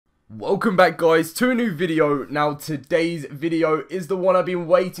Welcome back guys to a new video. Now today's video is the one I've been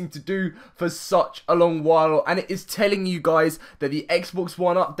waiting to do for such a long while, and it is telling you guys that the Xbox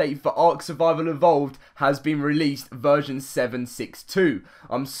One update for ARK Survival Evolved has been released, version 762.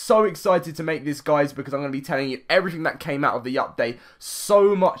 I'm so excited to make this guys because I'm going to be telling you everything that came out of the update.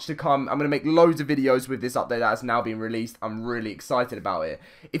 So much to come. I'm going to make loads of videos with this update that has now been released. I'm really excited about it.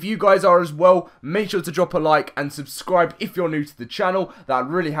 If you guys are as well, make sure to drop a like and subscribe if you're new to the channel. That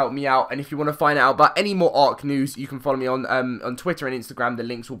would really help me out. And if you want to find out about any more ARK news, you can follow me on Twitter and Instagram. The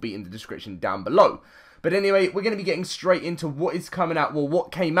links will be in the description down below. But anyway, we're going to be getting straight into what is coming out, well,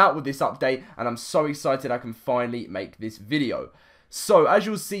 what came out with this update, and I'm so excited I can finally make this video. So, as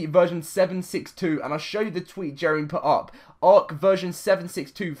you'll see, version 762, and I'll show you the tweet Jeremy put up. ARK version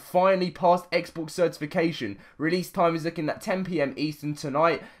 762 finally passed Xbox certification. Release time is looking at 10 PM Eastern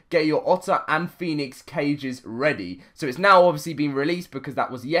tonight. Get your Otter and Phoenix cages ready. So it's now obviously been released because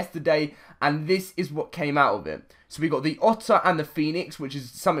that was yesterday, and this is what came out of it. So we got the Otter and the Phoenix, which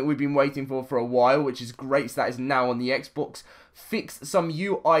is something we've been waiting for a while, which is great. So that is now on the Xbox. Fix some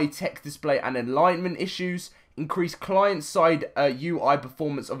UI text display and alignment issues. Increase client-side UI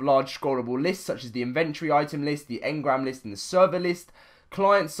performance of large scrollable lists such as the inventory item list, the engram list, and the server list.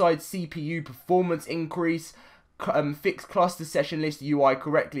 Client-side CPU performance increase. Fix cluster session list UI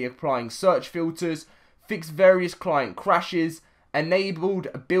correctly applying search filters. Fix various client crashes. Enabled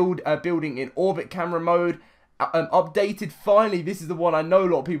building in orbit camera mode. Updated, finally, this is the one I know a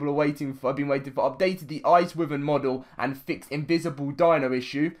lot of people are waiting for. I've been waiting for. Updated the WYVERN model and fixed invisible dino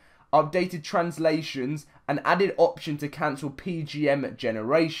issue. Updated translations and added option to cancel PGM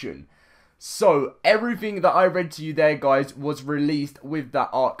generation. So everything that I read to you there guys was released with that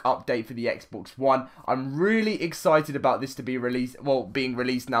ARK update for the Xbox One. I'm really excited about this to be released, well, being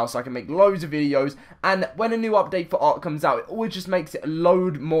released now, so I can make loads of videos. And when a new update for ARK comes out, it always just makes it a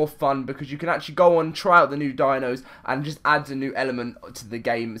load more fun because you can actually go on, try out the new dinos, and just adds a new element to the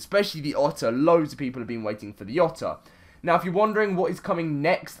game, especially the Otter. Loads of people have been waiting for the Otter. Now, if you're wondering what is coming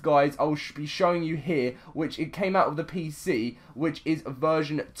next, guys, I'll be showing you here, which it came out of the PC, which is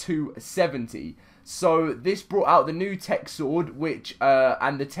version 270. So, this brought out the new tech sword, which,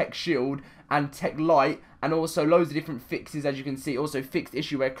 and the tech shield, and tech light, and also loads of different fixes, as you can see. Also, fixed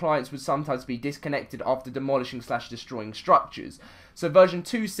issue where clients would sometimes be disconnected after demolishing / destroying structures. So version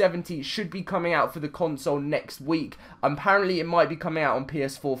 270 should be coming out for the console next week. Apparently it might be coming out on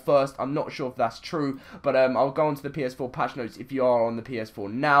PS4 first. I'm not sure if that's true, but I'll go onto the PS4 patch notes if you are on the PS4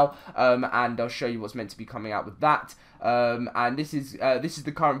 now, and I'll show you what's meant to be coming out with that. And this is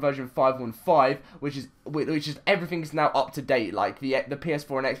the current version 5.15, which is everything's now up to date. Like the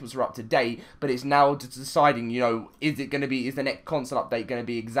PS4 and Xbox are up to date, but it's now deciding, you know, is the next console update going to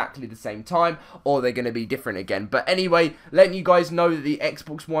be exactly the same time, or they're going to be different again. But anyway, letting you guys know that the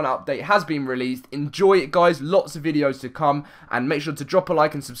Xbox One update has been released. Enjoy it guys, lots of videos to come, and make sure to drop a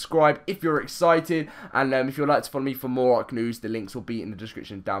like and subscribe if you're excited, and if you'd like to follow me for more ARK news, the links will be in the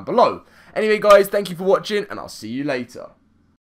description down below. Anyway guys, thank you for watching, and I'll see you later.